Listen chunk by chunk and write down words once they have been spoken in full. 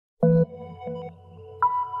With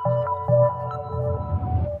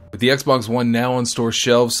the Xbox One now on store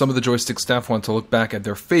shelves, some of the Joystiq staff want to look back at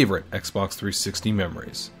their favorite Xbox 360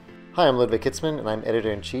 memories. Hi, I'm Ludwig Hitzman, and I'm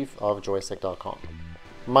editor-in-chief of Joystiq.com.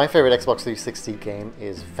 My favorite Xbox 360 game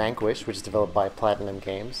is Vanquish, which is developed by Platinum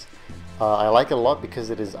Games. I like it a lot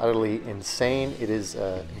because it is utterly insane. It is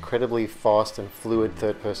an incredibly fast and fluid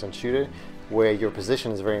third-person shooter where your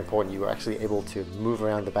position is very important. You are actually able to move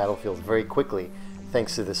around the battlefield very quickly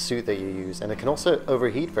thanks to the suit that you use, and it can also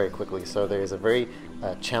overheat very quickly, so there is a very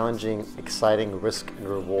challenging, exciting risk and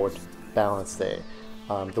reward balance there.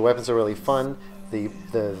 The weapons are really fun,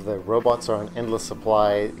 the robots are an endless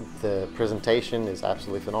supply, the presentation is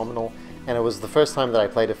absolutely phenomenal, and it was the first time that I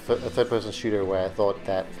played a third-person shooter where I thought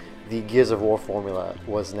that the Gears of War formula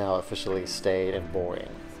was now officially stayed and boring.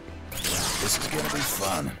 This is gonna be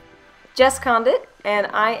fun. Jess Condit, and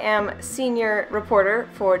I am senior reporter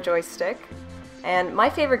for Joystiq. And my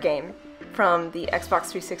favorite game from the Xbox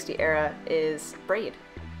 360 era is Braid.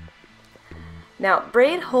 Now,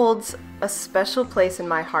 Braid holds a special place in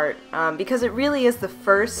my heart because it really is the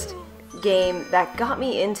first game that got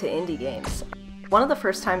me into indie games. One of the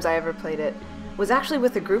first times I ever played it was actually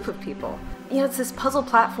with a group of people. You know, it's this puzzle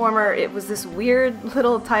platformer. It was this weird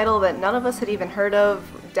little title that none of us had even heard of,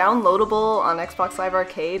 downloadable on Xbox Live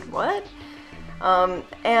Arcade. What?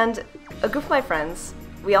 And a group of my friends,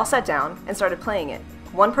 we all sat down and started playing it.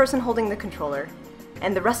 One person holding the controller,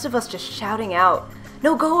 and the rest of us just shouting out,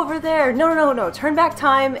 "No, go over there! No, no, no, no! Turn back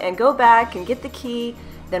time and go back and get the key,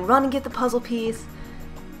 then run and get the puzzle piece."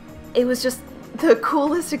 It was just the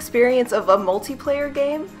coolest experience of a multiplayer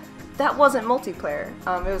game. That wasn't multiplayer.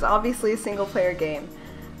 It was obviously a single-player game.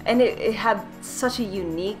 And it had such a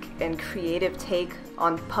unique and creative take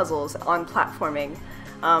on puzzles, on platforming,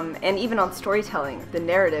 and even on storytelling. The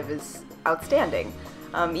narrative is outstanding.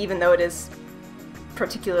 Even though it is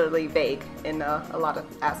particularly vague in a lot of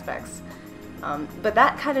aspects. But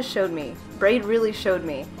that kind of showed me, Braid really showed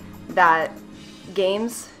me, that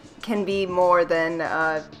games can be more than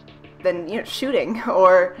shooting,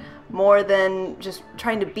 or more than just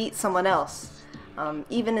trying to beat someone else.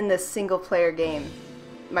 Even in this single-player game,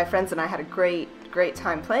 my friends and I had a great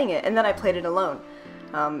time playing it, and then I played it alone.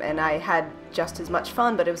 And I had just as much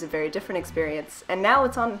fun, but it was a very different experience. And now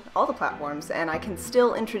it's on all the platforms, and I can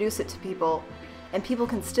still introduce it to people, and people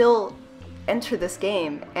can still enter this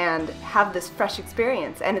game and have this fresh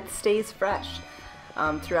experience, and it stays fresh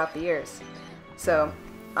throughout the years. So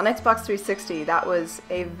on Xbox 360, that was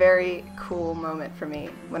a very cool moment for me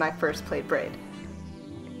when I first played Braid.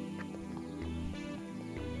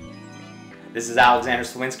 This is Alexander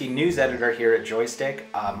Slawinski, news editor here at Joystiq.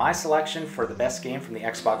 My selection for the best game from the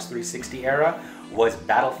Xbox 360 era was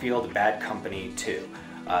Battlefield Bad Company 2.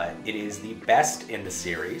 It is the best in the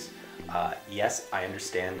series. Yes, I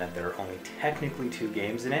understand that there are only technically 2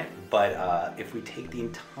 games in it, but if we take the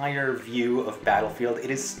entire view of Battlefield,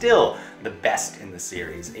 it is still the best in the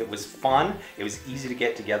series. It was fun, it was easy to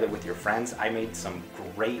get together with your friends. I made some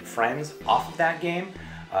great friends off of that game.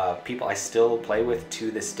 People I still play with to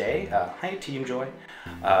this day. Hi, Team Joy.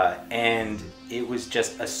 And it was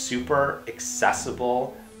just a super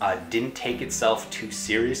accessible, didn't take itself too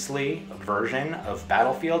seriously version of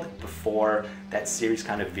Battlefield before that series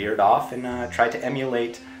kind of veered off and tried to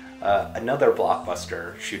emulate another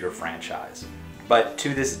blockbuster shooter franchise. But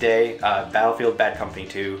to this day, Battlefield Bad Company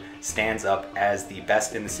 2 stands up as the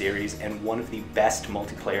best in the series and one of the best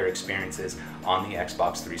multiplayer experiences on the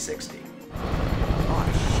Xbox 360.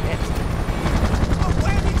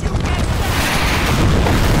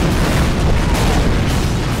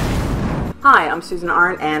 Hi, I'm Susan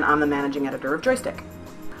Arndt, and I'm the managing editor of Joystiq.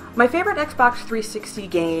 My favorite Xbox 360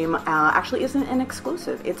 game actually isn't an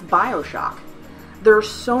exclusive. It's BioShock. There are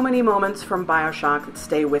so many moments from BioShock that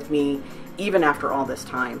stay with me even after all this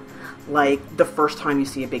time, like the first time you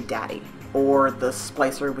see a Big Daddy, or the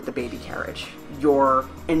splicer with the baby carriage, your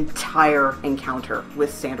entire encounter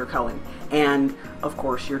with Sander Cohen, and, of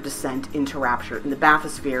course, your descent into Rapture in the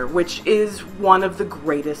bathysphere, which is one of the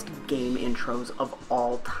greatest game intros of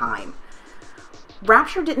all time.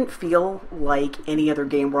 Rapture didn't feel like any other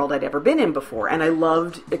game world I'd ever been in before, and I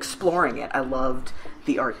loved exploring it. I loved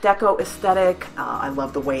the Art Deco aesthetic, I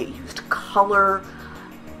loved the way it used color.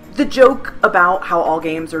 The joke about how all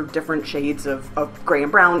games are different shades of gray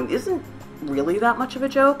and brown isn't really that much of a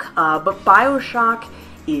joke, but BioShock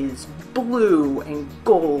is blue and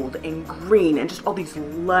gold and green and just all these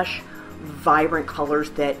lush, vibrant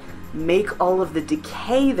colors that make all of the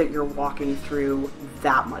decay that you're walking through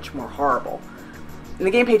that much more horrible. And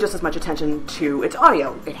the game paid just as much attention to its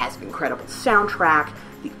audio. It has an incredible soundtrack,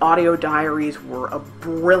 The audio diaries were a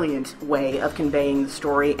brilliant way of conveying the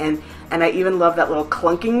story, and I even love that little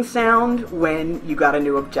clunking sound when you got a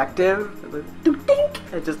new objective. It was dink.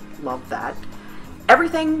 I just love that.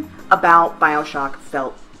 Everything about BioShock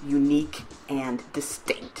felt unique and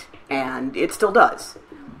distinct, and it still does.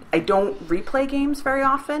 I don't replay games very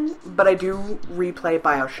often, but I do replay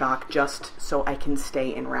BioShock just so I can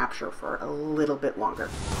stay in rapture for a little bit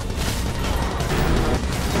longer.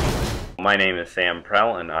 My name is Sam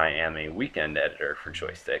Prell, and I am a weekend editor for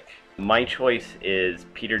Joystiq. My choice is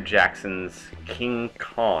Peter Jackson's King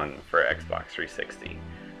Kong for Xbox 360.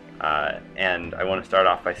 And I want to start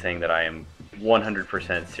off by saying that I am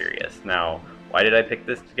 100% serious. Now, why did I pick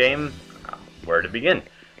this game? Where to begin?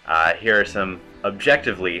 Here are some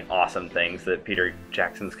objectively awesome things that Peter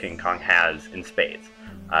Jackson's King Kong has in spades.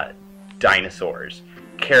 Dinosaurs,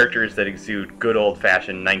 characters that exude good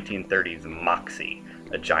old-fashioned 1930s moxie,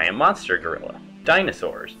 a giant monster gorilla,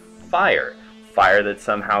 dinosaurs, fire that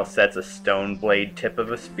somehow sets a stone blade tip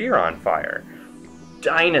of a spear on fire,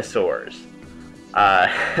 dinosaurs.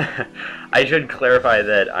 I should clarify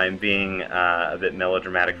that I'm being a bit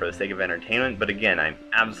melodramatic for the sake of entertainment, but again, I'm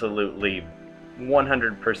absolutely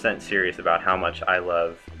 100% serious about how much I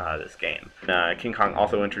love this game. King Kong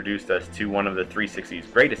also introduced us to one of the 360's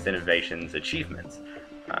greatest innovations, achievements.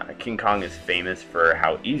 King Kong is famous for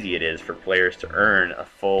how easy it is for players to earn a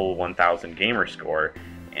full 1000 gamer score,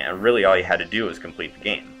 and really all you had to do was complete the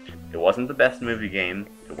game. It wasn't the best movie game,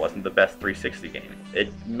 it wasn't the best 360 game.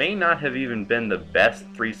 It may not have even been the best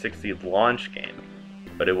 360 launch game,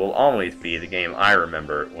 but it will always be the game I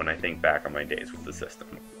remember when I think back on my days with the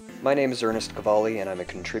system. My name is Ernest Cavalli, and I'm a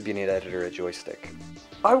contributing editor at Joystiq.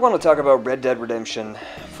 I want to talk about Red Dead Redemption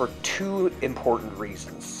for two important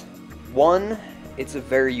reasons. One, it's a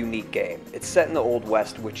very unique game. It's set in the Old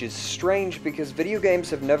West, which is strange because video games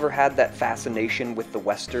have never had that fascination with the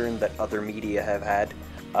Western that other media have had.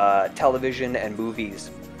 Television and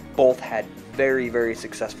movies both had very, very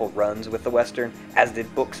successful runs with the Western, as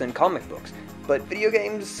did books and comic books. But video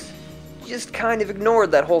games just kind of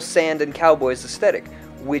ignored that whole sand and cowboys aesthetic,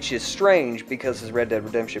 which is strange because, as Red Dead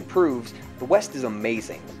Redemption proves, the West is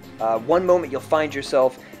amazing. One moment you'll find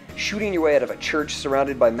yourself shooting your way out of a church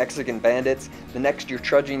surrounded by Mexican bandits, the next you're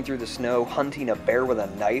trudging through the snow hunting a bear with a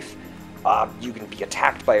knife. You can be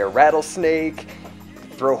attacked by a rattlesnake,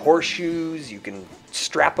 throw horseshoes, you can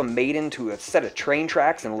strap a maiden to a set of train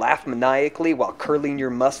tracks and laugh maniacally while curling your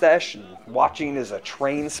mustache and watching as a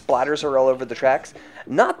train splatters her all over the tracks.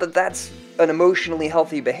 Not that that's an emotionally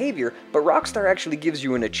healthy behavior, but Rockstar actually gives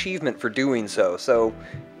you an achievement for doing so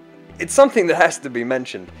it's something that has to be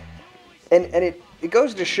mentioned. And it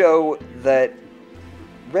goes to show that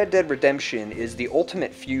Red Dead Redemption is the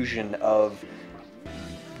ultimate fusion of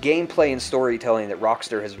gameplay and storytelling that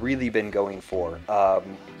Rockstar has really been going for.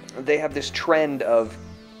 They have this trend of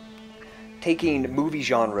taking movie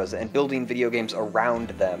genres and building video games around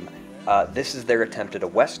them. This is their attempt at a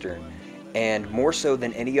Western, and more so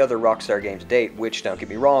than any other Rockstar game to date, which, don't get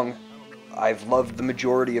me wrong, I've loved the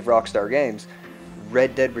majority of Rockstar games.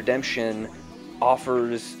 Red Dead Redemption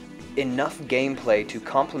offers enough gameplay to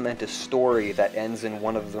complement a story that ends in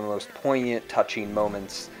one of the most poignant, touching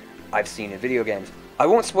moments I've seen in video games. I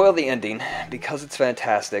won't spoil the ending, because it's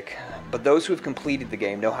fantastic, but those who have completed the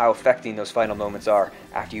game know how affecting those final moments are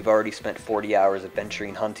after you've already spent 40 hours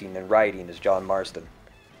adventuring, hunting, and riding as John Marston.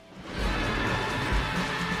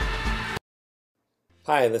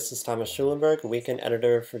 Hi, this is Thomas Schulenberg, weekend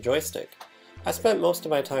editor for Joystiq. I spent most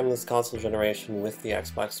of my time this console generation with the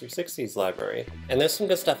Xbox 360's library, and there's some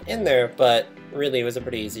good stuff in there, but really it was a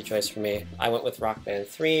pretty easy choice for me. I went with Rock Band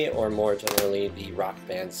 3, or more generally the Rock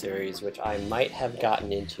Band series, which I might have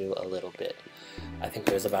gotten into a little bit. I think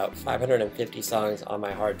there's about 550 songs on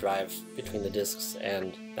my hard drive between the discs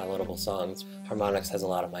and downloadable songs. Harmonix has a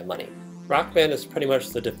lot of my money. Rock Band is pretty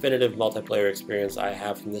much the definitive multiplayer experience I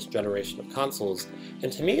have from this generation of consoles,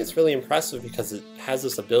 and to me it's really impressive because it has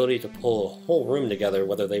this ability to pull a whole room together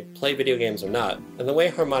whether they play video games or not, and the way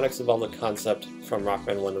Harmonix evolved the concept from Rock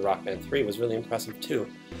Band 1 to Rock Band 3 was really impressive too.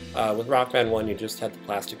 With Rock Band 1 you just had the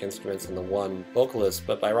plastic instruments and the one vocalist,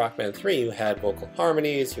 but by Rock Band 3 you had vocal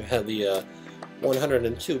harmonies, you had the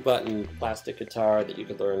 102 button plastic guitar that you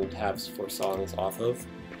could learn tabs for songs off of,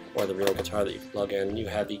 or the real guitar that you could plug in. You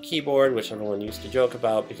had the keyboard, which everyone used to joke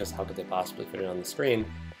about because how could they possibly fit it on the screen?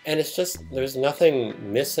 And it's just, there's nothing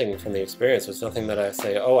missing from the experience. There's nothing that I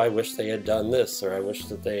say, oh, I wish they had done this, or I wish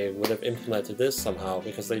that they would have implemented this somehow,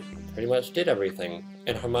 because they pretty much did everything.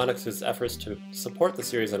 And Harmonix's efforts to support the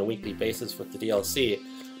series on a weekly basis with the DLC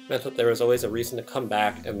meant that there was always a reason to come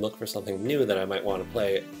back and look for something new that I might want to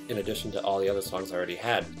play, in addition to all the other songs I already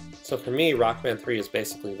had. So for me, Rock Band 3 is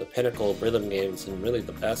basically the pinnacle of rhythm games and really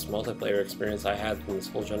the best multiplayer experience I had from this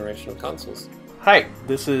whole generation of consoles. Hi,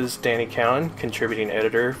 this is Danny Cowan, contributing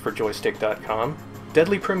editor for Joystiq.com.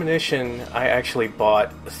 Deadly Premonition I actually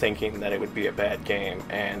bought thinking that it would be a bad game,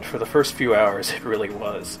 and for the first few hours it really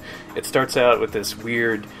was. It starts out with this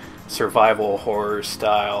weird survival horror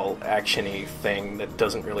style action-y thing that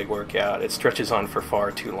doesn't really work out. It stretches on for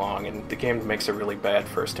far too long, and the game makes a really bad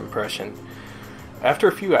first impression. After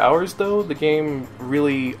a few hours, though, the game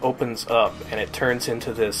really opens up, and it turns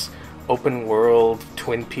into this open-world,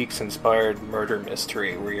 Twin Peaks-inspired murder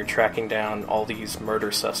mystery where you're tracking down all these murder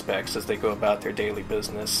suspects as they go about their daily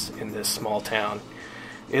business in this small town.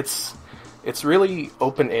 It's really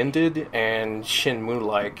open-ended and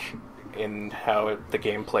Shenmue-like in how the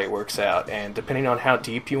gameplay works out, and depending on how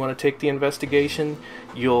deep you want to take the investigation,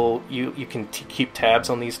 you can keep tabs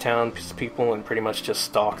on these townspeople and pretty much just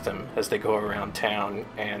stalk them as they go around town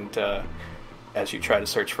and as you try to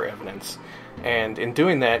search for evidence. And in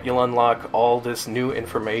doing that, you'll unlock all this new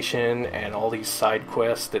information and all these side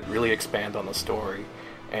quests that really expand on the story.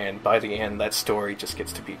 And by the end, that story just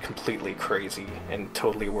gets to be completely crazy and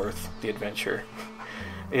totally worth the adventure.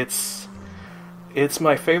 It's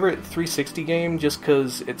my favorite 360 game just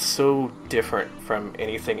because it's so different from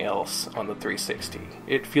anything else on the 360.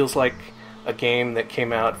 It feels like a game that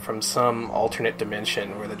came out from some alternate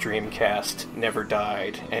dimension where the Dreamcast never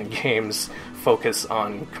died, and games focus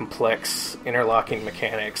on complex interlocking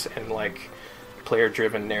mechanics and like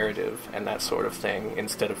player-driven narrative and that sort of thing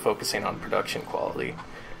instead of focusing on production quality.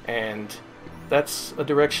 And that's a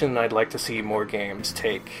direction I'd like to see more games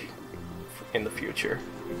take in the future.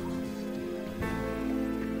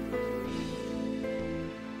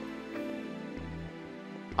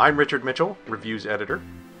 I'm Richard Mitchell, reviews editor.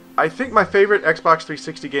 I think my favorite Xbox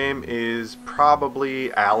 360 game is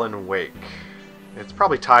probably Alan Wake. It's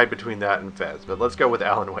probably tied between that and Fez, but let's go with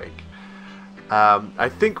Alan Wake. I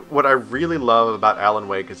think what I really love about Alan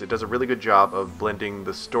Wake is it does a really good job of blending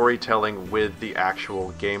the storytelling with the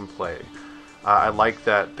actual gameplay. I like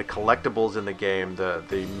that the collectibles in the game,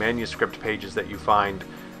 the manuscript pages that you find,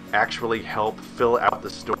 actually help fill out the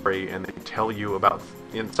story, and they tell you about,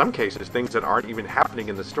 in some cases, things that aren't even happening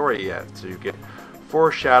in the story yet. So you get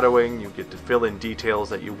foreshadowing, you get to fill in details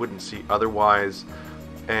that you wouldn't see otherwise,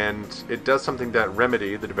 and it does something that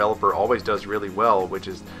Remedy, the developer, always does really well, which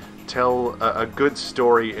is tell a good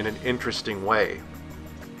story in an interesting way.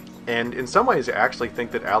 And in some ways I actually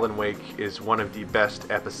think that Alan Wake is one of the best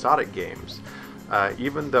episodic games.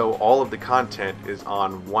 Even though all of the content is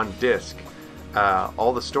on one disc,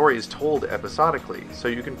 all the story is told episodically, so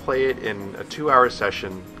you can play it in a 2-hour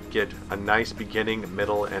session, get a nice beginning,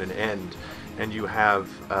 middle, and an end, and you have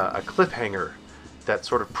a cliffhanger that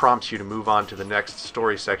sort of prompts you to move on to the next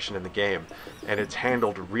story section in the game, and it's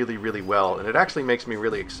handled really, really well, and it actually makes me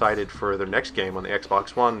really excited for their next game on the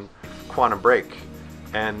Xbox One, Quantum Break.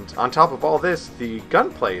 And on top of all this, the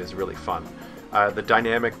gunplay is really fun. The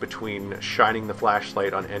dynamic between shining the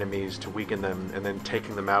flashlight on enemies to weaken them and then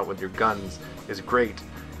taking them out with your guns is great,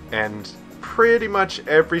 and pretty much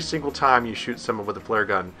every single time you shoot someone with a flare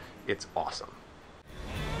gun, it's awesome.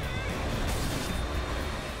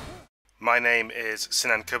 My name is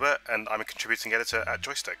Sinan Kuba, and I'm a contributing editor at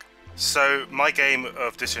Joystiq. So my game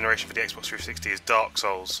of this generation for the Xbox 360 is Dark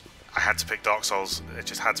Souls. I had to pick Dark Souls, it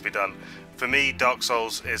just had to be done. For me, Dark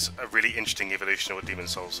Souls is a really interesting evolution of what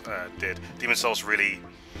Demon's Souls did. Demon's Souls really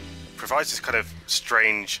provides this kind of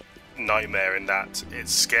strange nightmare in that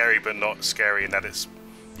it's scary but not scary, in that it's,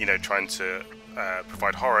 you know, trying to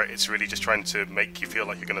provide horror. It's really just trying to make you feel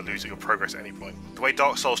like you're going to lose your progress at any point. The way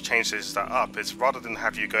Dark Souls changes that up is, rather than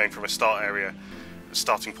have you going from a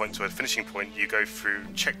starting point to a finishing point, you go through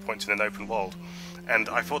checkpoints in an open world. And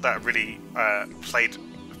I thought that really played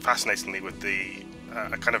fascinatingly with the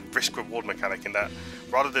a kind of risk-reward mechanic, in that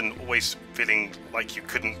rather than always feeling like you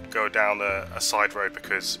couldn't go down a side road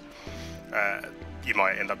because you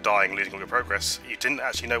might end up dying, losing all your progress, you didn't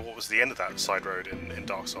actually know what was the end of that side road in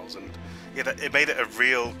Dark Souls. And yeah, it made it a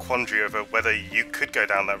real quandary over whether you could go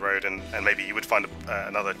down that road and maybe you would find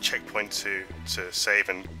another checkpoint to save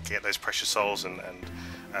and get those precious souls and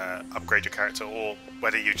upgrade your character, or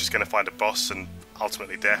whether you're just going to find a boss and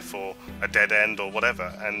ultimately death or a dead end or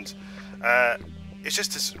whatever. And it's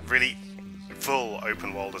just this really full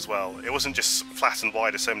open world as well. It wasn't just flat and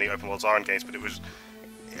wide as so many open worlds are in games, but it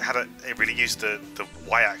really used the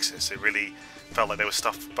y-axis. It really felt like there was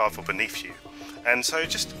stuff above or beneath you. And so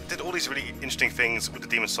it just did all these really interesting things with the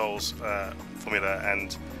Demon's Souls formula,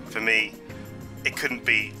 and for me, it couldn't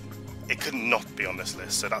be it could not be on this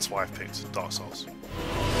list, so that's why I've picked Dark Souls.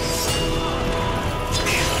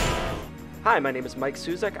 Hi, my name is Mike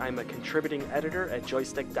Suzak. I'm a contributing editor at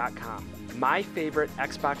Joystiq.com. My favorite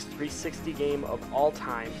Xbox 360 game of all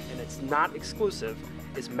time, and it's not exclusive,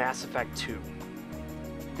 is Mass Effect 2.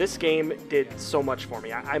 This game did so much for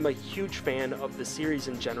me. I'm a huge fan of the series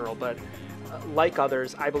in general, but like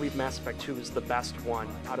others, I believe Mass Effect 2 is the best one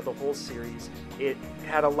out of the whole series. It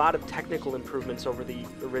had a lot of technical improvements over the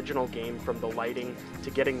original game, from the lighting to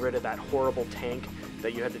getting rid of that horrible tank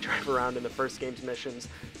that you had to drive around in the first game's missions,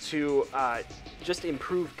 to just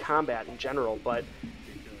improved combat in general. But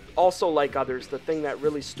also, like others, the thing that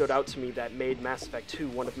really stood out to me that made Mass Effect 2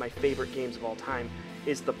 one of my favorite games of all time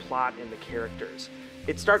is the plot and the characters.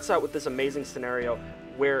 It starts out with this amazing scenario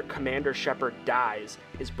where Commander Shepard dies,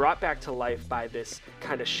 is brought back to life by this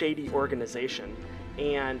kind of shady organization,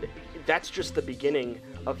 and that's just the beginning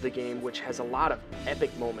of the game, which has a lot of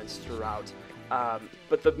epic moments throughout.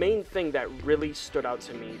 But the main thing that really stood out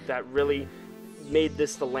to me, that really made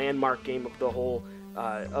this the landmark game of the whole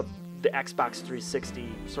of the Xbox 360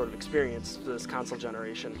 sort of experience for this console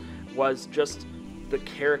generation, was just the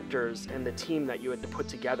characters and the team that you had to put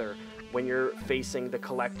together when you're facing the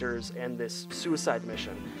collectors and this suicide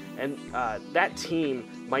mission. And that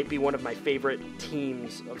team might be one of my favorite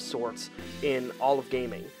teams of sorts in all of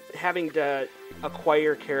gaming. Having to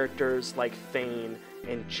acquire characters like Thane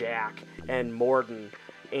and Jack and Morden,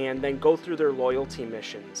 and then go through their loyalty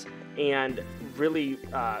missions and really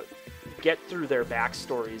get through their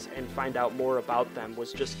backstories and find out more about them,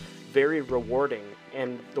 was just very rewarding.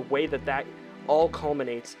 And the way that that all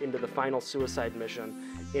culminates into the final suicide mission,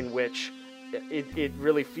 in which it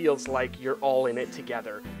really feels like you're all in it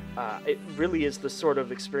together. It really is the sort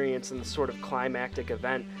of experience and the sort of climactic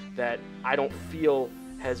event that I don't feel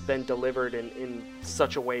has been delivered in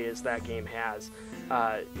such a way as that game has.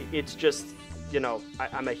 It's just, you know,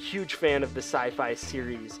 I'm a huge fan of the sci-fi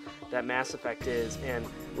series that Mass Effect is, and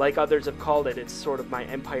like others have called it, it's sort of my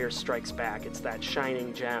Empire Strikes Back. It's that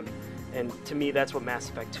shining gem. And to me, that's what Mass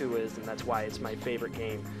Effect 2 is, and that's why it's my favorite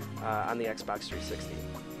game on the Xbox 360.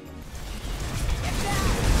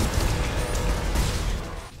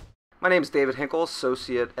 My name is David Hinkle,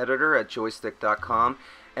 Associate Editor at Joystiq.com,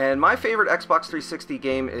 and my favorite Xbox 360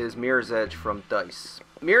 game is Mirror's Edge from DICE.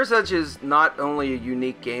 Mirror's Edge is not only a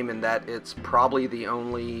unique game in that it's probably the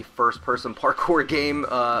only first-person parkour game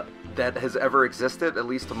that has ever existed, at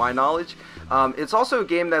least to my knowledge. It's also a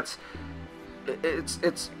game that's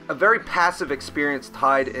it's a very passive experience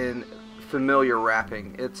tied in familiar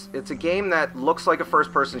wrapping. It's a game that looks like a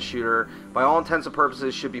first-person shooter, by all intents and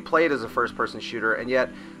purposes should be played as a first-person shooter, and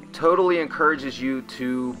yet totally encourages you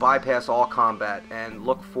to bypass all combat and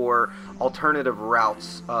look for alternative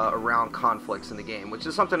routes around conflicts in the game, which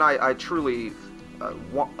is something I truly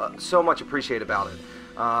so much appreciate about it.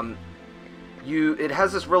 It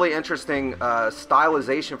has this really interesting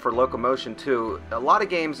stylization for locomotion too. A lot of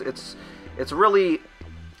games, it's really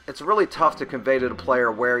tough to convey to the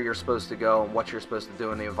player where you're supposed to go and what you're supposed to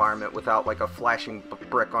do in the environment without like a flashing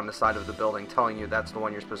brick on the side of the building telling you that's the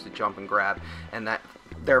one you're supposed to jump and grab, and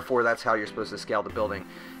therefore that's how you're supposed to scale the building.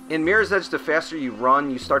 In Mirror's Edge, the faster you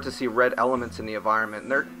run, you start to see red elements in the environment,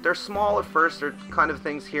 and they're small at first. They're kind of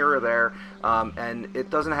things here or there, and it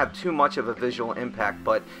doesn't have too much of a visual impact,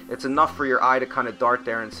 but it's enough for your eye to kind of dart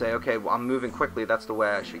there and say, okay, well, I'm moving quickly, that's the way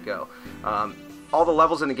I should go. All the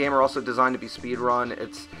levels in the game are also designed to be speedrun.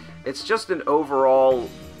 It's just an overall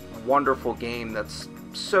wonderful game that's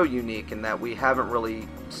so unique and that we haven't really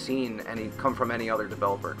seen come from any other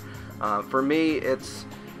developer. For me, it's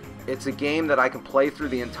a game that I can play through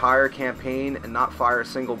the entire campaign and not fire a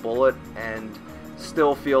single bullet and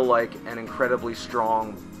still feel like an incredibly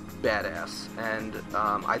strong badass. And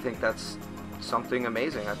I think that's something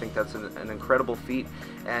amazing. I think that's an incredible feat.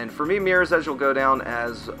 And for me, Mirror's Edge will go down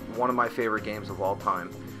as one of my favorite games of all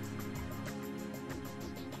time.